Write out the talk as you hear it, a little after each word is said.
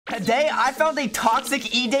Today, I found a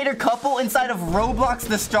toxic EDATER couple inside of Roblox,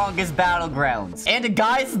 the strongest Battlegrounds. And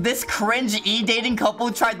guys, this cringe E-dating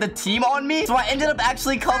couple tried to team on me, so I ended up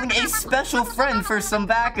actually calling a special friend for some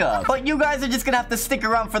backup. But you guys are just gonna have to stick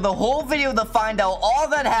around for the whole video to find out all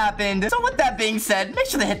that happened. So with that being said, make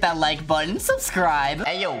sure to hit that like button, subscribe.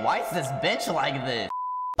 Hey yo, why is this bench like this?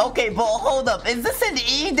 Okay, but hold up. Is this an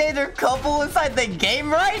EDATER couple inside the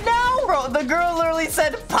game right now? Bro, the girl literally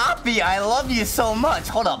said, Poppy, I love you so much.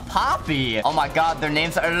 Hold up, Poppy. Oh my god, their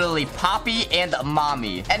names are literally Poppy and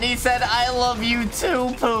Mommy. And he said, I love you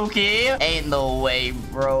too, Pookie. Ain't no way,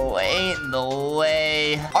 bro. Ain't no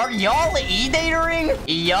way. Are y'all EDATERing?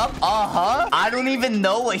 Yup, uh-huh. I don't even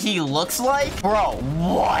know what he looks like. Bro,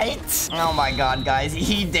 what? Oh my god, guys.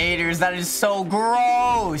 EDATERs, that is so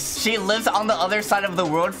gross. She lives on the other side of the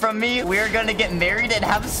world from me. We're gonna get married and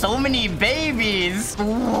have so many babies.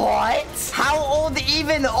 What? How old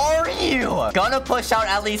even are you? Gonna push out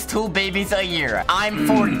at least 2 babies a year. I'm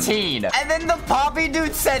 14. And then the Poppy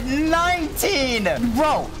dude said 19.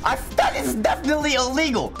 Bro, that is definitely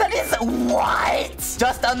illegal. That is what?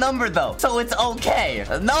 Just a number though, so it's okay.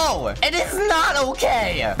 No, it is not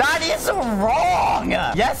okay. That is wrong.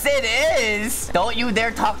 Yes, it is. Don't you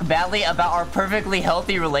dare talk badly about our perfectly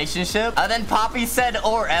healthy relationship. And then Poppy said,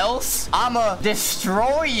 or else I'ma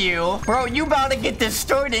destroy you. Bro, you about to get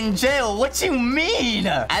destroyed in jail. What you mean?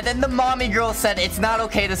 And then the mommy girl said it's not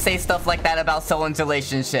okay to say stuff like that about someone's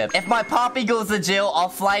relationship. If my Poppy goes to jail, I'll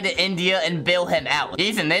fly to India and bail him out.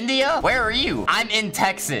 He's in India? Where are you? I'm in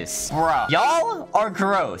Texas. Bro, y'all are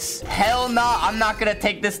gross. Hell nah, I'm not gonna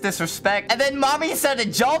take this disrespect. And then mommy said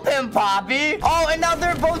to jump him, Poppy. Oh, and now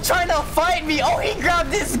they're both trying to fight me. Oh, he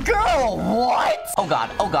grabbed this girl. What? Oh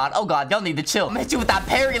god, oh god, oh god. Y'all need to chill. I'm gonna hit you with that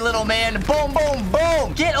parry, little man. Boom, boom,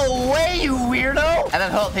 boom. Get away, you weirdo. And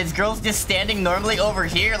then hope his girl's just standing normally over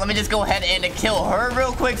here. Let me just go ahead and kill her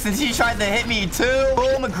real quick since he tried to hit me too.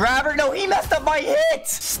 Boom, grab her. No, he messed up my hit.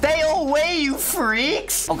 Stay away, you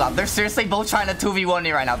freaks. Oh god, they're seriously both trying to 2v1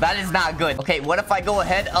 me right now. That is not good. Okay, what if I go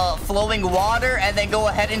ahead, flowing water, and then go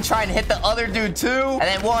ahead and try and hit the other dude too? And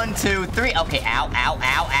then 1, 2, 3. Okay, ow, ow,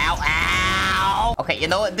 ow, ow, ow. Okay, you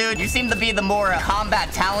know what, dude? You seem to be the more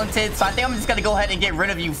combat talented, so I think I'm just gonna go ahead and get rid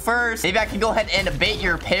of you first. Maybe I can go ahead and bait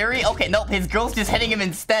your parry. Okay, nope, his girl's just hitting him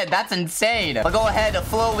instead. That's insane. I'll go ahead,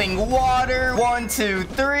 flowing water. 1, 2,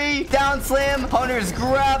 3. Down slam. Hunter's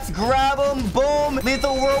grabs. Grab him. Boom.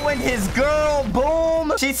 Lethal whirlwind his girl.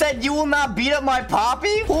 Boom. She said, you will not beat up my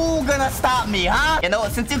Poppy? Who gonna stop me, huh? You know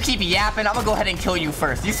what? Since you keep yapping, I'm gonna go ahead and kill you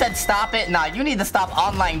first. You said stop it? Nah, you need to stop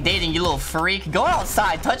online dating, you little freak. Go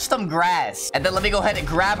outside. Touch some grass. And then let me go ahead and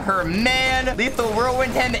grab her man. Lethal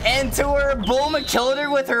whirlwind him into her. Boom. Killed her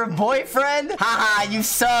with her boyfriend. Haha, you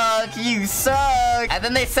suck. You suck. And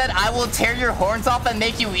then they said, I will tear your horns off and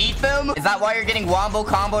make you eat them. Is that why you're getting wombo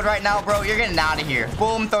comboed right now, bro? You're getting out of here.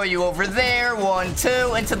 Boom, throw you over there. 1,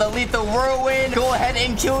 2, into the lethal whirlwind. Go ahead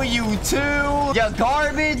and kill you too. You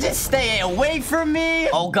garbage. Just stay away from me.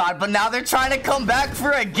 Oh god, but now they're trying to come back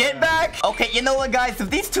for a get back. Okay, you know what, guys? If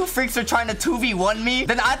these two freaks are trying to 2v1 me,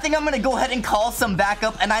 then I think I'm gonna go ahead and call some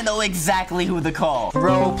backup, and I know exactly who to call.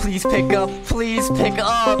 Bro, please pick up. Please pick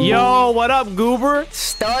up. Yo, what up, goober?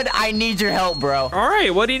 Stud, I need your help, bro. All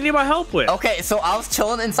right, what do you need my help with? Okay, so I was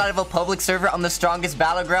chilling inside of a public server on the strongest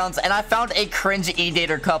Battlegrounds, and I found a cringe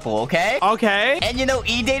EDATER couple, okay? Okay. And you know,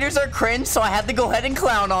 EDATERs are cringe, so I had to go ahead and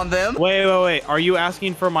clown on them. Wait. Are you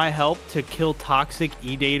asking for my help to kill toxic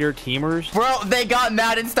EDATER teamers? Bro, they got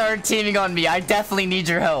mad and started teaming on me. I definitely need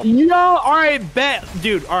your help. Yo, all right, bet.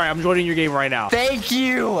 Dude, all right, I'm joining your game right now. Thank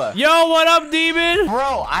you. Yo, what up, demon?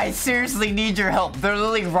 Bro, I seriously need your help. They're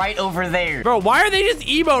literally right over there. Bro, why are they just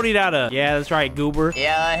emoting at us? Yeah, that's right, goober.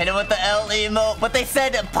 Yeah, hit him with the L emote. But they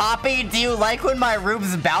said, Poppy, do you like when my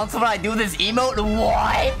rooms bounce when I do this emote?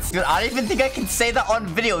 What? Dude, I don't even think I can say that on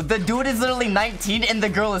video. The dude is literally 19 and the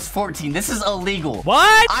girl is 14. This is illegal.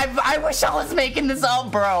 What? I wish I was making this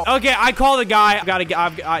up, bro. Okay, I call the guy.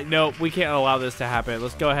 No, we can't allow this to happen.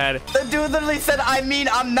 Let's go ahead. The dude literally said,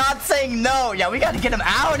 I'm not saying no. Yeah, we got to get him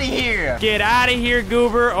out of here. Get out of here,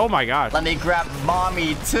 goober. Oh my gosh. Let me grab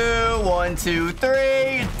mommy too. 1, 2,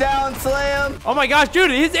 3. Down slam. Oh my gosh,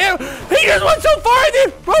 dude. He just went so far there.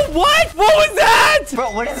 Bro, what? What was that?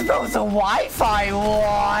 Bro, what is, bro? It's a Wi-Fi.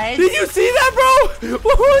 What? Did you see that, bro?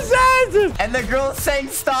 What was that? And the girl's saying,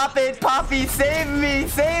 stop it. Poppy, save me.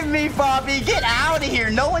 Save me, Poppy. Get out of here.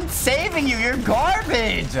 No one's saving you. You're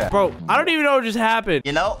garbage. Bro, I don't even know what just happened.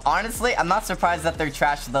 You know, honestly, I'm not surprised that they're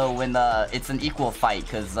trash, though, when it's an equal fight,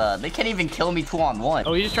 because they can't even kill me 2-on-1.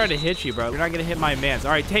 Oh, he just tried to hit you, bro. You're not gonna hit my mans.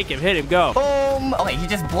 All right, take him. Hit him. Go. Boom. Okay, he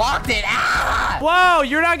just blocked it. Ah! Whoa,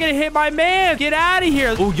 you're not gonna hit my man. Get out of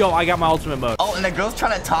here. Oh, yo, I got my ultimate mode. Oh, and the girl's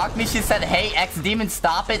trying to talk to me. She said, hey, xDemon,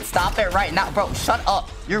 stop it. Stop it right now. Bro, shut up.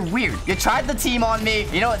 You're weird. You tried the team on me.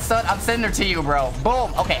 You know what, son? I'm sending her to you, bro.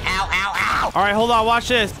 Boom. Okay, ow, ow, ow. All right, hold on. Watch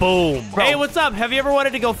this. Boom. Bro. Hey, what's up? Have you ever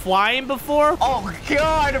wanted to go flying before? Oh,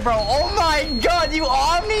 God, bro. Oh, my God. You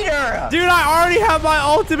omnied her. Dude, I already have my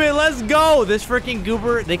ultimate. Let's go. This freaking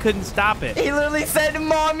goober, they couldn't stop it. He literally said,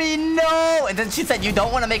 mommy, no. And then she said, you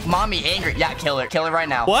don't want to make mommy angry. Yeah, kill her. Kill her right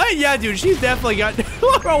now. What? Yeah, dude, she's definitely got...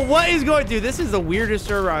 Bro, what is going... Dude, this is the weirdest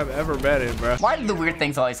server I've ever been in, bro. Why do the weird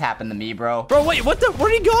things always happen to me, bro? Bro, wait, what the...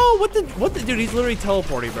 Where'd he go? What the... Dude, he's literally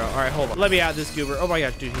teleporting, bro. All right, hold on. Let me out this goober. Oh, my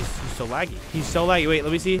gosh, dude, he's so laggy. He's so laggy. Wait,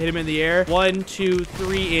 let me see. Hit him in the air. 1, 2,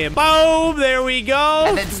 3, and boom. There we go.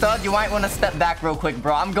 And then, Stud, you might want to step back real quick,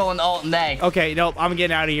 bro. I'm going alt neg. Okay, nope. I'm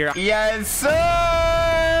getting out of here. Yes,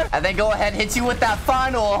 sir. And then go ahead, hit you with that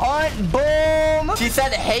final hunt. Boom. She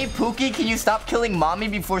said, hey, Pookie, can you stop killing mommy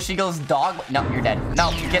before she goes dog? No, you're dead.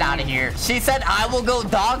 No, get out of here. She said, I will go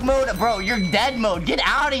dog mode. Bro, you're dead mode. Get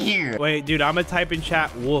out of here. Wait, dude, I'm gonna type in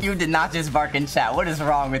chat wolf. You did not just bark in chat. What is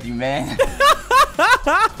wrong with you, man?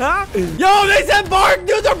 Yo, they said bark.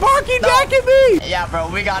 Dude, they're barking back at me. Yeah, bro,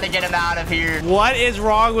 we gotta get him out of here. What is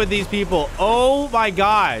wrong with these people? Oh, my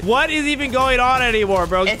God. What is even going on anymore,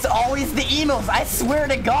 bro? It's always the emails. I swear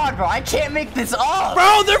to God, bro. I can't make this up.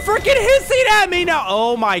 Bro, they're freaking hissing at me now.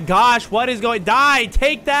 Oh, my gosh. What is going... Die.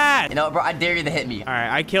 Take that. You know what, bro? I dare you to hit me. All right,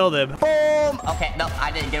 I killed him. Boom. Okay, no,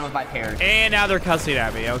 I didn't get him with my parry. And now they're cussing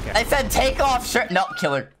at me. Okay. I said take off shirt. No,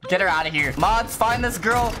 kill her. Get her out of here. Mods, find this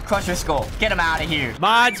girl. Crush her skull. Get him out of here.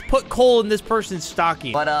 Mods, put coal in this person's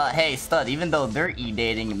stocking. But, hey, Stud, even though they're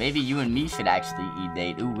e-dating, maybe you and me should actually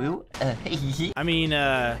e-date. Ooh, ooh. I mean,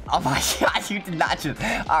 Oh, my God. You did not just...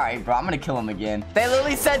 All right, bro. I'm gonna kill him again. They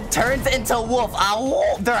literally said turns into wolf.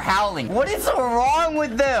 They're howling. What is wrong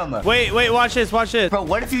with them? Wait, watch this. Watch this. Bro,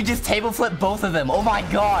 what if you just table flip both of them? Oh, my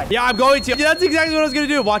God. Yeah, I'm going to. That's exactly what I was going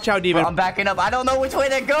to do. Watch out, Demon. Bro, I'm backing up. I don't know which way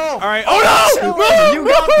to go. All right. Oh, no. You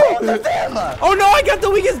got both of them. Oh, no. I got the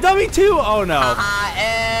weakest dummy, too. Oh, no.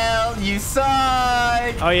 L, you suck.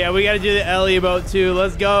 Oh, yeah. We got to do the L emote, too.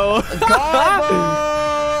 Let's go.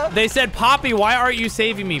 They said, Poppy, why aren't you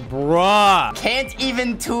saving me? Bruh. Can't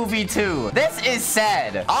even 2v2. This is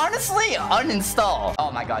sad. Honestly, uninstall.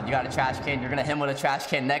 Oh my God, you got a trash can. You're gonna hit him with a trash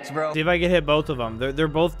can next, bro. See if I can hit both of them. They're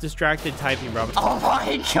both distracted typing, bro. Oh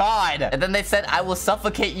my God. And then they said, I will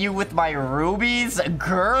suffocate you with my rubies.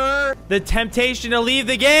 Grr. The temptation to leave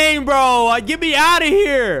the game, bro. Get me out of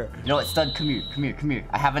here. You know what, Stud? Come here. Come here. Come here.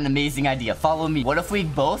 I have an amazing idea. Follow me. What if we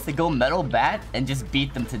both go metal bat and just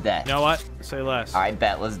beat them to death? You know what? Say less. All right,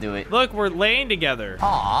 bet. Let's do it. Look, we're laying together.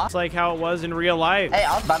 Aw. It's like how it was in real life. Hey,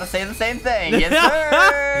 I was about to say the same thing. Yes,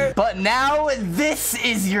 sir. But now this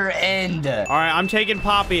is your end. All right, I'm taking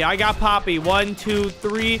Poppy. I got Poppy. 1, 2,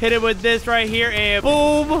 3. Hit it with this right here, and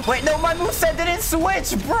boom. Wait, no, my moveset didn't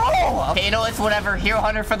switch, bro. Okay, you know, it's whatever. Hero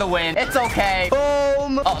Hunter for the win. It's okay.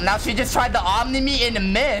 Boom. Oh, now she just tried to omni me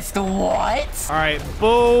and missed. What? All right,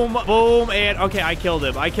 boom, boom, and okay, I killed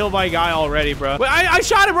him. I killed my guy already, bro. Wait, I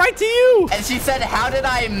shot him right to you. And she said, how did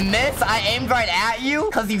I miss? I aimed right at you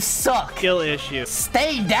because you suck. Skill issue.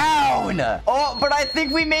 Stay down. Oh, but I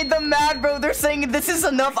think we made them mad, bro. They're saying this is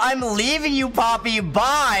enough. I'm leaving you, Poppy.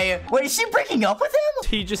 Bye. Wait, is she breaking up with him?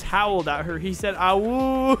 He just howled at her. He said,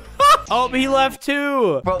 "Awoo." Oh, he left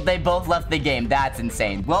too. Bro, they both left the game. That's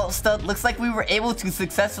insane. Well, Stud, looks like we were able to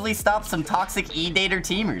successfully stop some toxic EDATER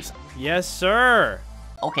teamers. Yes, sir.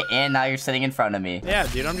 Okay, and now you're sitting in front of me. Yeah,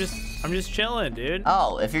 dude, I'm just chilling, dude.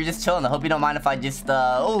 Oh, if you're just chilling, I hope you don't mind if I just,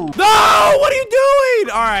 oh. No, what are you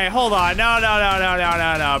doing? All right, hold on.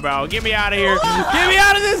 No, bro. Get me out of here. Get me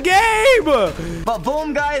out of this game. But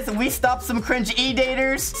boom, guys, we stopped some cringe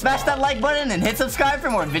EDATERs. Smash that like button and hit subscribe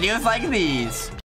for more videos like these.